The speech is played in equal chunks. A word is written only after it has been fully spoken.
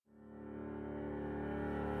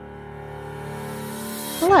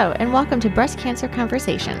Hello, and welcome to Breast Cancer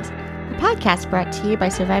Conversations, a podcast brought to you by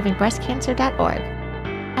SurvivingBreastCancer.org.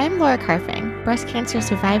 I am Laura Carfing, breast cancer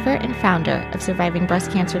survivor and founder of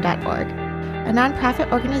SurvivingBreastCancer.org, a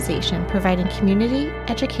nonprofit organization providing community,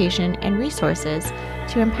 education, and resources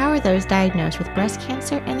to empower those diagnosed with breast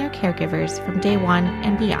cancer and their caregivers from day one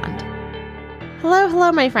and beyond.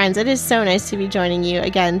 Hello, my friends. It is so nice to be joining you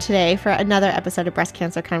again today for another episode of Breast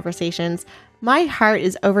Cancer Conversations. My heart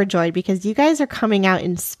is overjoyed because you guys are coming out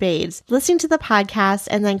in spades, listening to the podcast,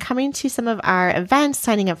 and then coming to some of our events,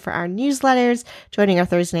 signing up for our newsletters, joining our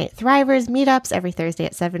Thursday Night Thrivers meetups every Thursday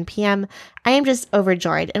at 7 p.m. I am just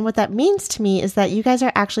overjoyed. And what that means to me is that you guys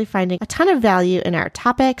are actually finding a ton of value in our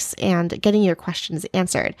topics and getting your questions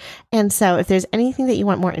answered. And so if there's anything that you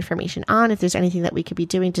want more information on, if there's anything that we could be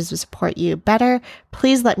doing to support you better,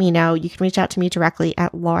 please let me know. You can reach out to me directly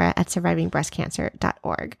at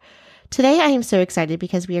laura@survivingbreastcancer.org. Today, I am so excited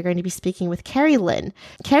because we are going to be speaking with Carrie Lynn.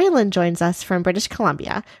 Carrie Lynn joins us from British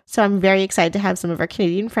Columbia, so I'm very excited to have some of our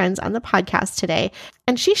Canadian friends on the podcast today.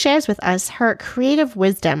 And she shares with us her creative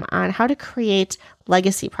wisdom on how to create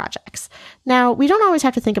legacy projects. Now, we don't always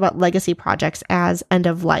have to think about legacy projects as end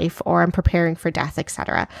of life or I'm preparing for death,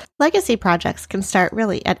 etc. Legacy projects can start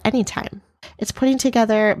really at any time. It's putting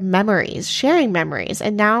together memories, sharing memories,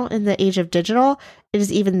 and now in the age of digital, it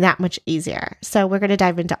is even that much easier. So we're going to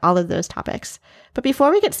dive into all of those topics. But before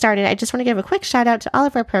we get started, I just want to give a quick shout out to all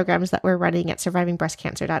of our programs that we're running at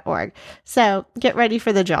SurvivingBreastCancer.org. So get ready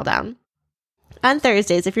for the drill down. On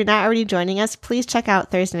Thursdays, if you're not already joining us, please check out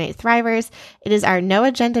Thursday Night Thrivers. It is our no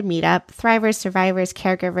agenda meetup. Thrivers, survivors,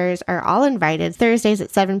 caregivers are all invited Thursdays at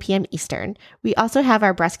 7 p.m. Eastern. We also have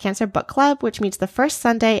our breast cancer book club, which meets the first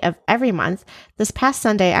Sunday of every month. This past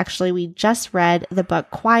Sunday, actually, we just read the book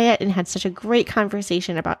Quiet and had such a great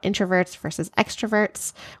conversation about introverts versus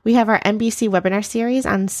extroverts. We have our NBC webinar series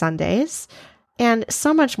on Sundays, and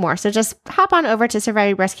so much more. So just hop on over to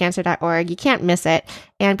SurvivingBreastCancer.org. You can't miss it.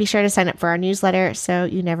 And be sure to sign up for our newsletter so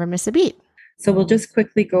you never miss a beat. So we'll just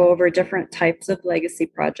quickly go over different types of legacy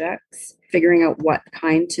projects, figuring out what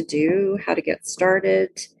kind to do, how to get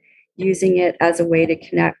started, using it as a way to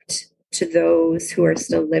connect to those who are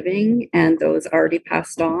still living and those already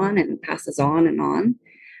passed on and passes on, and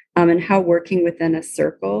how working within a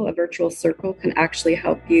circle, a virtual circle, can actually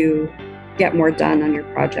help you get more done on your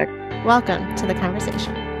project. Welcome to the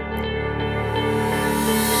conversation.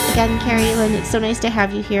 Again, Carrie Lynn, it's so nice to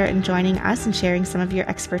have you here and joining us and sharing some of your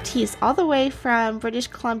expertise all the way from British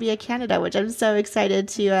Columbia, Canada, which I'm so excited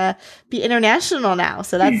to be international now.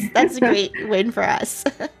 So that's a great win for us.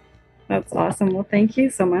 That's awesome. Well, thank you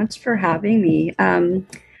so much for having me.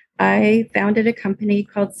 I founded a company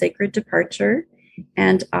called Sacred Departure,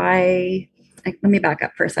 and let me back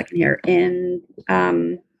up for a second here. In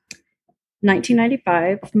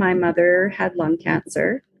 1995, my mother had lung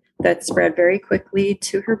cancer that spread very quickly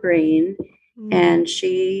to her brain, and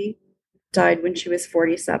she died when she was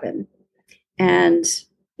 47. And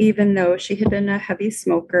even though she had been a heavy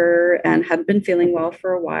smoker and hadn't been feeling well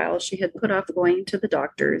for a while, she had put off going to the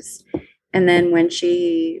doctors. And then when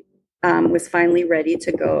she was finally ready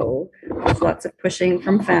to go, with lots of pushing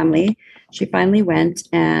from family, she finally went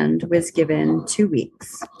and was given 2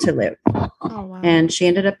 weeks to live. Oh, wow. And she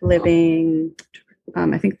ended up living,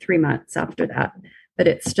 I think 3 months after that. But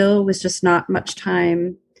it still was just not much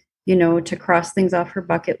time, to cross things off her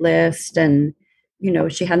bucket list. And,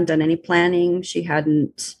 she hadn't done any planning. She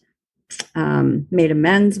hadn't made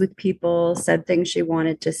amends with people, said things she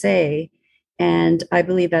wanted to say. And I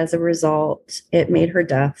believe as a result, it made her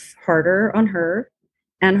death harder on her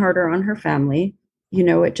and harder on her family.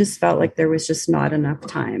 It just felt like there was just not enough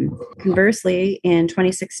time. Conversely, in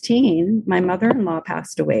 2016, my mother-in-law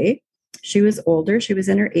passed away. She was older. She was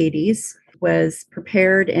in her 80s, was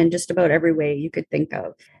prepared in just about every way you could think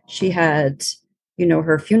of. She had,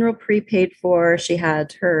 her funeral prepaid for. She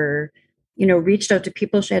had her, reached out to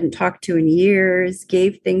people she hadn't talked to in years,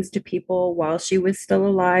 gave things to people while she was still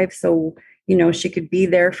alive. So, she could be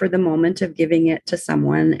there for the moment of giving it to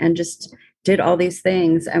someone, and just did all these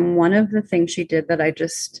things. And one of the things she did that I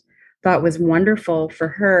just thought was wonderful for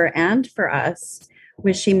her and for us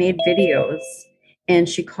was she made videos, and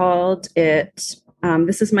she called it,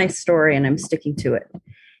 This Is My Story, and I'm Sticking to It.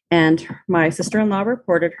 And my sister-in-law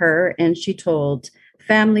reported her, and she told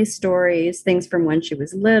family stories, things from when she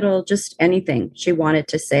was little, just anything she wanted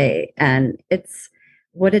to say. And it's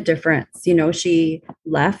what a difference. She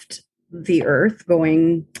left the earth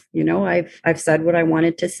going, I've said what I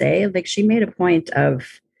wanted to say. Like, she made a point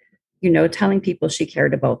of, telling people she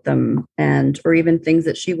cared about them, or even things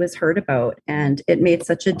that she was hurt about. And it made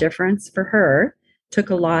such a difference for her. Took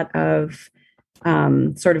a lot of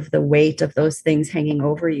sort of the weight of those things hanging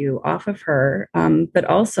over you off of her, but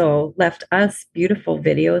also left us beautiful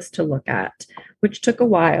videos to look at, which took a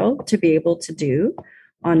while to be able to do,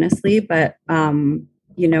 honestly. But,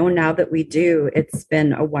 now that we do, it's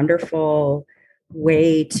been a wonderful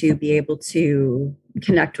way to be able to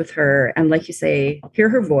connect with her. And like you say, hear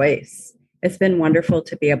her voice. It's been wonderful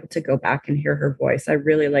to be able to go back and hear her voice. I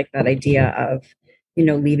really like that idea of,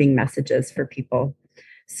 leaving messages for people.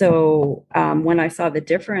 So when I saw the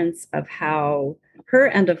difference of how her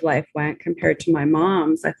end of life went compared to my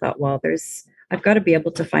mom's, I thought, well, I've got to be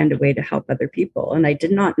able to find a way to help other people. And I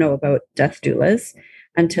did not know about death doulas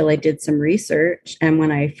until I did some research. And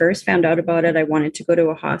when I first found out about it, I wanted to go to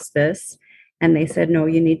a hospice. And they said, no,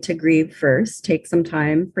 you need to grieve first, take some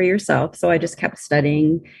time for yourself. So I just kept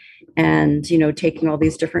studying and, taking all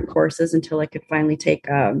these different courses until I could finally take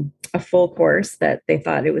a full course that they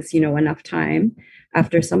thought it was, enough time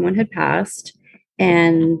after someone had passed.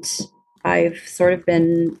 And I've sort of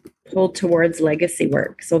been pulled towards legacy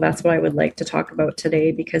work. So that's what I would like to talk about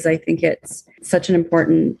today, because I think it's such an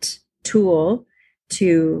important tool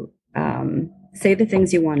to say the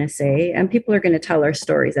things you want to say. And people are going to tell our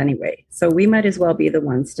stories anyway. So we might as well be the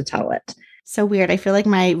ones to tell it. So weird. I feel like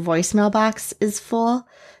my voicemail box is full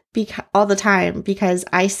all the time because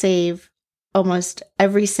I save almost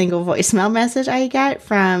every single voicemail message I get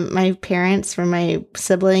from my parents, from my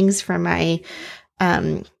siblings, from my,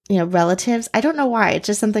 relatives. I don't know why. It's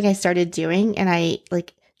just something I started doing, and I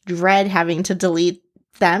dread having to delete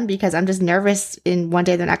them because I'm just nervous in one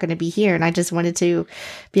day they're not going to be here. And I just wanted to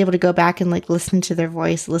be able to go back and listen to their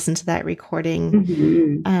voice, listen to that recording.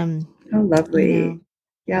 Mm-hmm. Oh, lovely.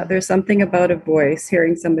 Yeah, there's something about a voice,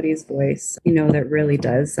 hearing somebody's voice, that really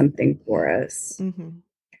does something for us. Mm-hmm.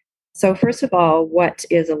 So first of all, what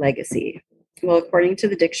is a legacy? Well, according to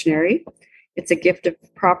the dictionary, it's a gift of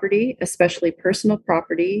property, especially personal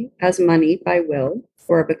property, as money by will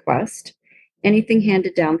or a bequest, anything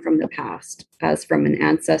handed down from the past, as from an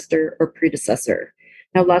ancestor or predecessor.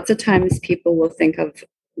 Now, lots of times people will think of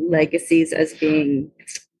legacies as being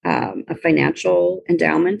a financial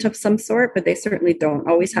endowment of some sort, but they certainly don't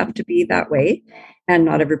always have to be that way. And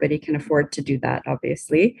not everybody can afford to do that,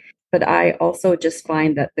 obviously. But I also just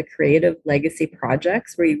find that the creative legacy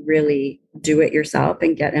projects where you really do it yourself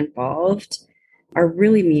and get involved are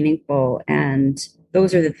really meaningful. And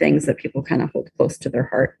those are the things that people kind of hold close to their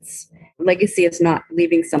hearts. Legacy is not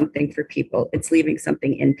leaving something for people, it's leaving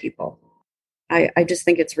something in people. I just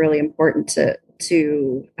think it's really important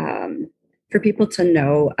to for people to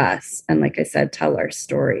know us and, like I said, tell our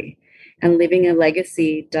story. And leaving a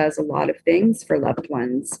legacy does a lot of things for loved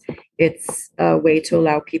ones. It's a way to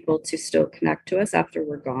allow people to still connect to us after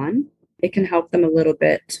we're gone. It can help them a little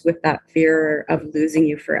bit with that fear of losing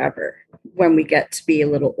you forever. When we get to be a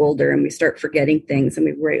little older and we start forgetting things and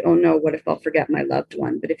we worry, oh no, what if I'll forget my loved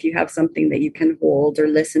one? But if you have something that you can hold or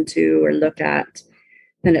listen to or look at,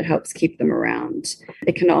 then it helps keep them around.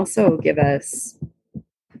 It can also give us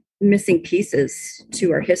missing pieces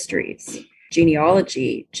to our histories.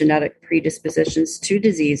 Genealogy, genetic predispositions to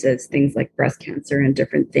diseases, things like breast cancer and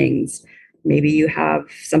different things. Maybe you have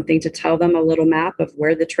something to tell them, a little map of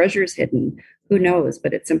where the treasure is hidden. Who knows?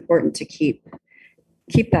 But it's important to keep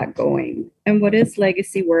that going. And what does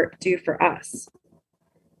legacy work do for us?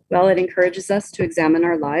 Well, it encourages us to examine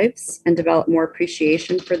our lives and develop more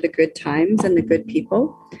appreciation for the good times and the good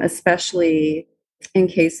people, especially in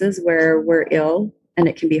cases where we're ill. And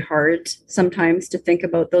it can be hard sometimes to think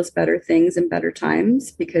about those better things and better times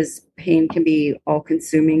because pain can be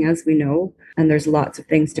all-consuming, as we know, and there's lots of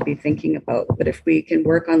things to be thinking about. But if we can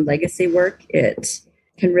work on legacy work, it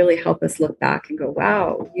can really help us look back and go,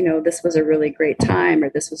 wow, this was a really great time, or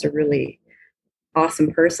this was a really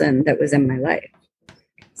awesome person that was in my life.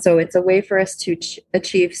 So it's a way for us to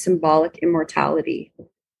achieve symbolic immortality.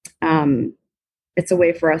 It's a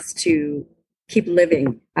way for us to keep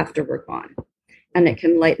living after we're gone. And it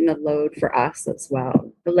can lighten the load for us as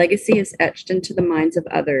well. The legacy is etched into the minds of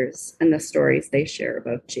others and the stories they share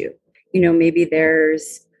about you. Maybe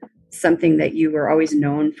there's something that you were always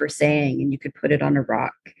known for saying, and you could put it on a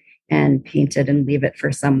rock and paint it and leave it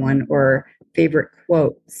for someone, or favorite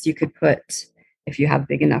quotes you could put, if you have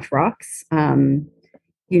big enough rocks,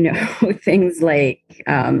 things like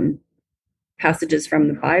passages from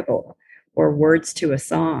the Bible or words to a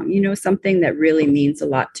song, something that really means a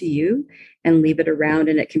lot to you, and leave it around.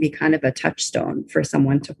 And it can be kind of a touchstone for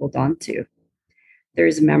someone to hold on to.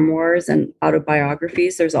 There's memoirs and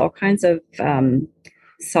autobiographies. There's all kinds of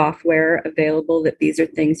software available that these are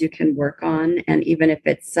things you can work on. And even if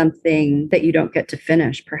it's something that you don't get to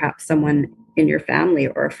finish, perhaps someone in your family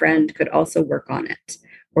or a friend could also work on it,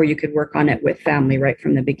 or you could work on it with family right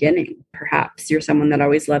from the beginning. Perhaps you're someone that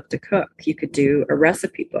always loved to cook. You could do a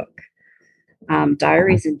recipe book.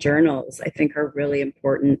 Diaries and journals, I think, are really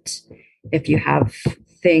important. If you have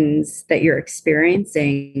things that you're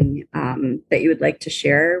experiencing that you would like to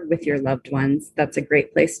share with your loved ones, that's a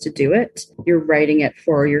great place to do it. You're writing it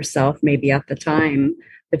for yourself, maybe at the time,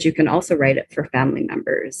 but you can also write it for family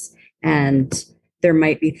members. And there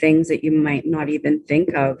might be things that you might not even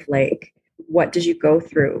think of, like, what did you go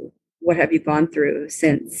through? What have you gone through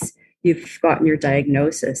since you've gotten your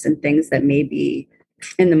diagnosis, and things that maybe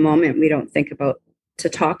in the moment we don't think about to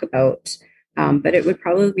talk about, but it would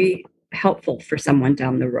probably be helpful for someone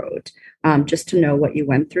down the road, just to know what you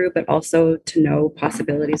went through, but also to know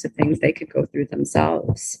possibilities of things they could go through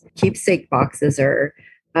themselves. Keepsake boxes are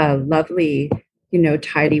a lovely,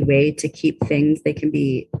 tidy way to keep things. They can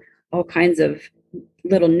be all kinds of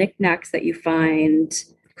little knickknacks that you find,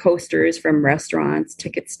 coasters from restaurants,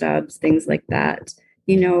 ticket stubs, things like that,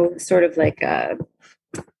 sort of like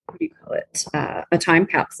what do you call it? A time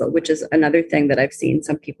capsule, which is another thing that I've seen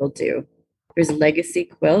some people do. There's legacy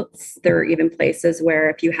quilts. There are even places where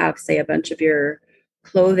if you have, say, a bunch of your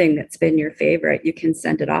clothing that's been your favorite, you can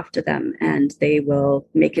send it off to them and they will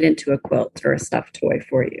make it into a quilt or a stuffed toy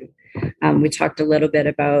for you. We talked a little bit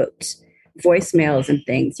about voicemails and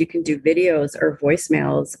things. You can do videos or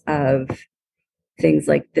voicemails of things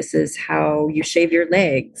like, this is how you shave your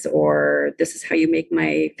legs, or this is how you make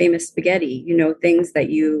my famous spaghetti, things that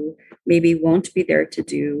you maybe won't be there to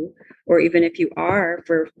do, or even if you are,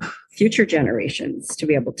 for future generations to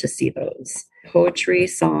be able to see those. Poetry,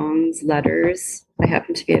 songs, letters. I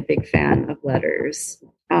happen to be a big fan of letters.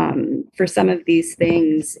 For some of these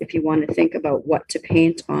things, if you want to think about what to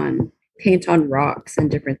paint on rocks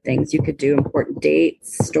and different things. You could do important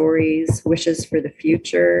dates, stories, wishes for the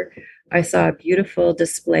future. I saw a beautiful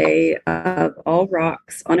display of all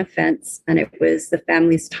rocks on a fence, and it was the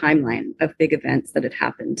family's timeline of big events that had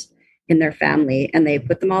happened in their family. And they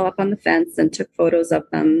put them all up on the fence and took photos of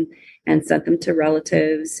them and sent them to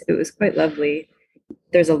relatives. It was quite lovely.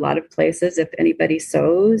 There's a lot of places, if anybody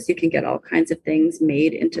sews, you can get all kinds of things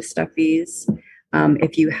made into stuffies.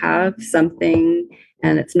 If you have something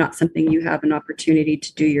and it's not something you have an opportunity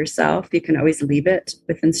to do yourself, you can always leave it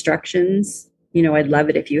with instructions. I'd love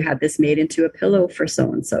it if you had this made into a pillow for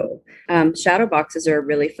so-and-so. Shadow boxes are a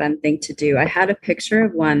really fun thing to do. I had a picture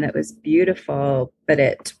of one that was beautiful,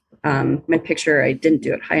 but my picture, I didn't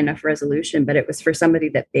do it high enough resolution, but it was for somebody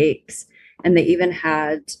that bakes. And they even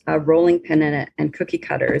had a rolling pin in it and cookie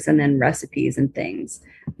cutters and then recipes and things.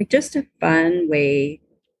 Like, just a fun way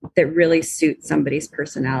that really suits somebody's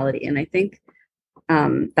personality. And I think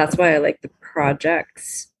that's why I like the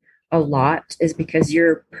projects a lot, is because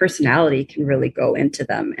your personality can really go into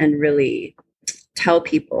them and really tell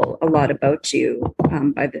people a lot about you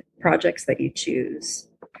by the projects that you choose.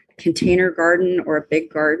 Container garden or a big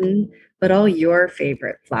garden, but all your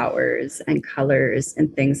favorite flowers and colors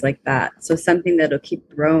and things like that. So something that'll keep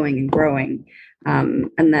growing and growing,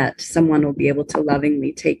 and that someone will be able to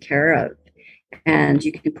lovingly take care of. And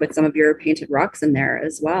you can put some of your painted rocks in there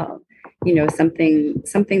as well. Something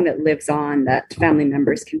that lives on, that family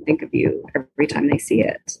members can think of you every time they see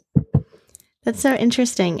it. That's so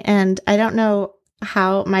interesting. And I don't know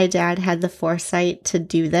how my dad had the foresight to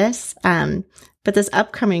do this. But this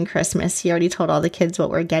upcoming Christmas, he already told all the kids what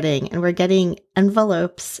we're getting. And we're getting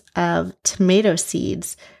envelopes of tomato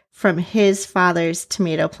seeds from his father's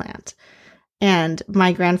tomato plant. And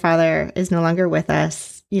my grandfather is no longer with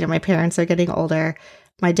us. My parents are getting older.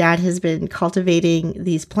 My dad has been cultivating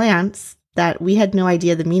these plants that we had no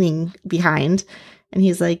idea the meaning behind. And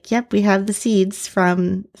he's like, yep, we have the seeds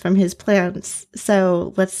from his plants,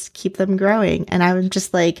 so let's keep them growing. And I was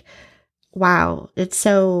just like, wow, it's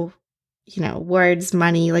so, words,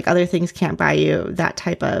 money, like other things can't buy you that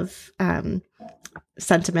type of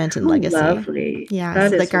sentiment and legacy. Lovely. Yeah,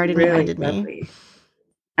 that so the is garden really reminded lovely. me.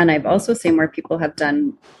 And I've also seen where people have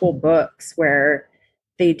done whole books where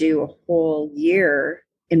they do a whole year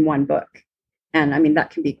in one book. And I mean,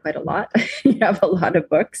 that can be quite a lot. You have a lot of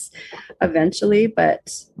books eventually,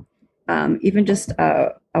 but even just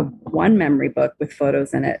a one memory book with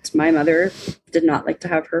photos in it. My mother did not like to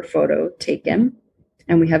have her photo taken,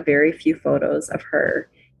 and we have very few photos of her.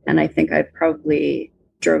 And I think I've probably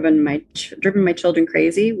driven my children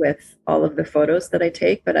crazy with all of the photos that I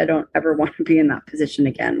take, but I don't ever want to be in that position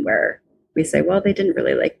again where we say, well, they didn't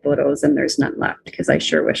really like photos and there's none left, because I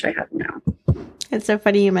sure wish I had now. It's so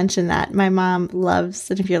funny you mentioned that. My mom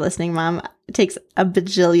loves, and if you're listening, Mom, takes a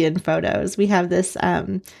bajillion photos. We have this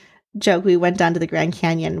joke, we went down to the Grand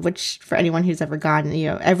Canyon, which for anyone who's ever gone,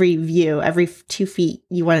 every view, every 2 feet,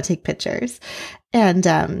 you want to take pictures. And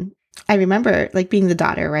I remember like being the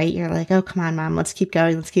daughter, right? You're like, oh, come on, mom, let's keep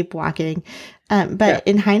going. Let's keep walking. But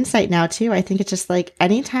in hindsight now too, I think it's just like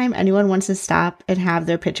anytime anyone wants to stop and have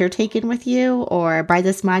their picture taken with you or by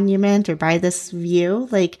this monument or by this view,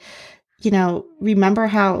 like, remember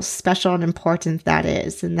how special and important that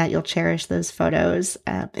is and that you'll cherish those photos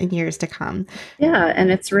in years to come. Yeah.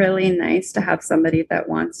 And it's really nice to have somebody that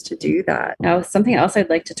wants to do that. Now, something else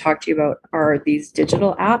I'd like to talk to you about are these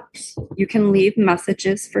digital apps. You can leave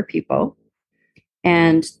messages for people,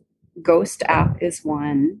 and Ghost app is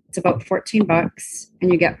one. It's about $14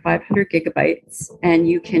 and you get 500 gigabytes, and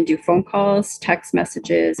you can do phone calls, text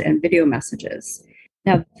messages, and video messages.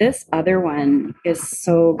 Now, this other one is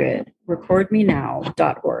so good.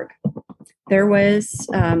 Recordmenow.org. There was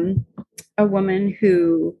a woman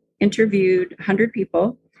who interviewed 100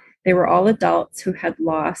 people. They were all adults who had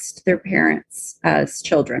lost their parents as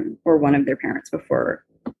children, or one of their parents before,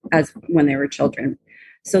 when they were children.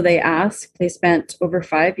 So they spent over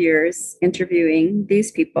 5 years interviewing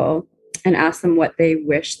these people and asked them what they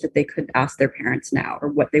wish that they could ask their parents now, or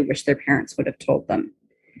what they wish their parents would have told them.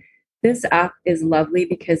 This app is lovely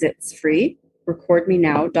because it's free,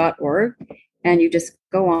 recordmenow.org, and you just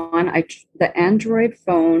go on. The Android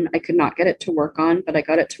phone, I could not get it to work on, but I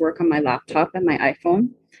got it to work on my laptop and my iPhone.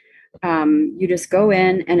 You just go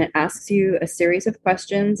in and it asks you a series of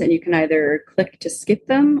questions, and you can either click to skip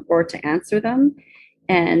them or to answer them.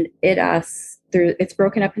 And it's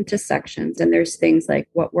broken up into sections, and there's things like,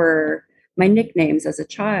 what were my nicknames as a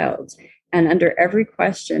child? And under every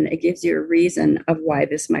question, it gives you a reason of why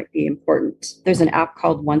this might be important. There's an app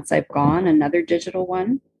called Once I've Gone, another digital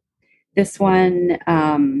one. This one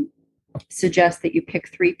suggests that you pick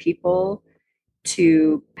 3 people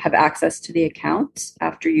to have access to the account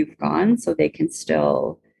after you've gone, so they can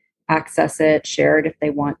still access it, share it if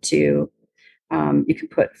they want to. You can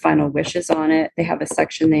put final wishes on it. They have a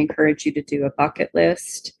section they encourage you to do a bucket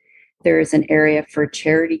list. There is an area for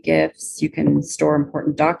charity gifts. You can store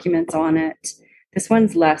important documents on it. This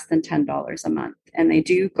one's less than $10 a month, and they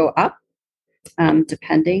do go up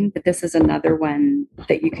depending, but this is another one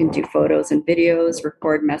that you can do photos and videos,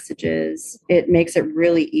 record messages. It makes it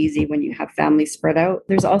really easy when you have families spread out.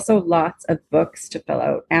 There's also lots of books to fill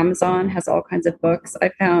out. Amazon has all kinds of books. I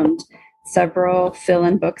found several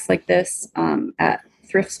fill-in books like this at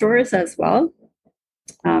thrift stores as well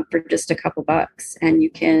for just a couple bucks. And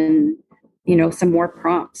you can, some more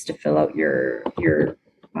prompts to fill out your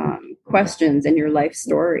questions and your life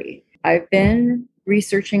story. I've been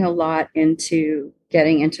researching a lot into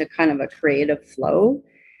getting into kind of a creative flow,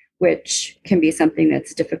 which can be something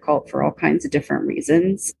that's difficult for all kinds of different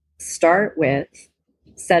reasons. Start with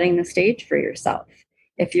setting the stage for yourself.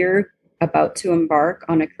 If you're about to embark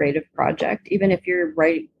on a creative project, even if you're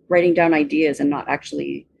writing down ideas and not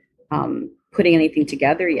actually putting anything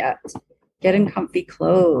together yet, get in comfy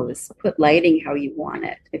clothes, put lighting how you want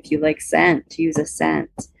it. If you like scent, use a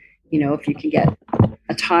scent. If you can get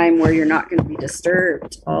a time where you're not going to be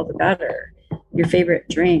disturbed, all the better. Your favorite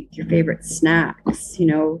drink, your favorite snacks,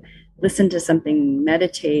 listen to something,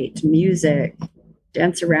 meditate, music,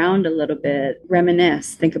 dance around a little bit,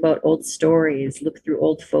 reminisce, think about old stories, look through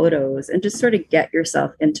old photos, and just sort of get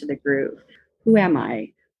yourself into the groove. Who am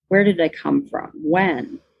I? Where did I come from?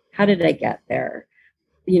 When? How did I get there?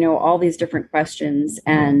 All these different questions.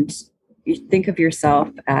 And you think of yourself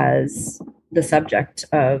as the subject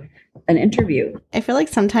of an interview. I feel like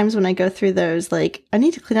sometimes when I go through those, like, I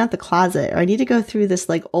need to clean out the closet, or I need to go through this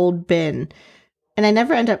like old bin, and I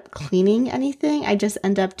never end up cleaning anything. I just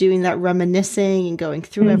end up doing that reminiscing and going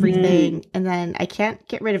through everything. And then I can't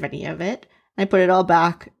get rid of any of it. I put it all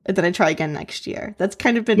back, and then I try again next year. That's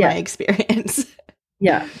kind of been my experience.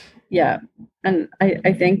 Yeah. And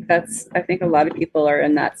I think a lot of people are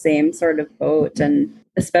in that same sort of boat. And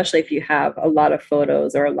especially if you have a lot of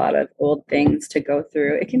photos or a lot of old things to go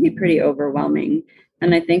through, it can be pretty overwhelming.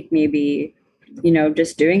 And I think maybe,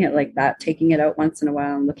 just doing it like that, taking it out once in a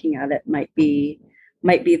while and looking at it might be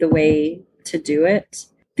the way to do it.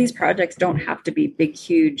 These projects don't have to be big,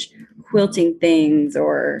 huge quilting things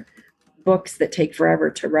or books that take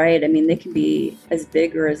forever to write. I mean, they can be as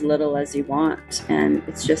big or as little as you want. And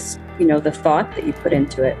it's just, the thought that you put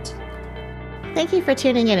into it. Thank you for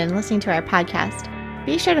tuning in and listening to our podcast.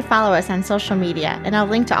 Be sure to follow us on social media, and I'll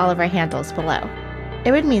link to all of our handles below.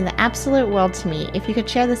 It would mean the absolute world to me if you could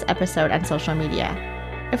share this episode on social media.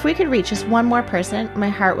 If we could reach just one more person, my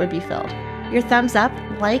heart would be filled. Your thumbs up,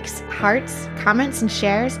 likes, hearts, comments, and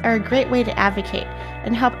shares are a great way to advocate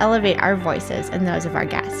and help elevate our voices and those of our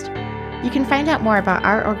guests. You can find out more about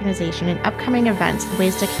our organization and upcoming events and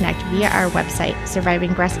ways to connect via our website,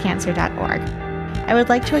 survivingbreastcancer.org. I would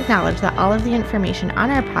like to acknowledge that all of the information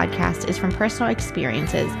on our podcast is from personal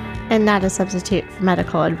experiences and not a substitute for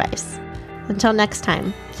medical advice. Until next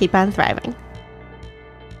time, keep on thriving.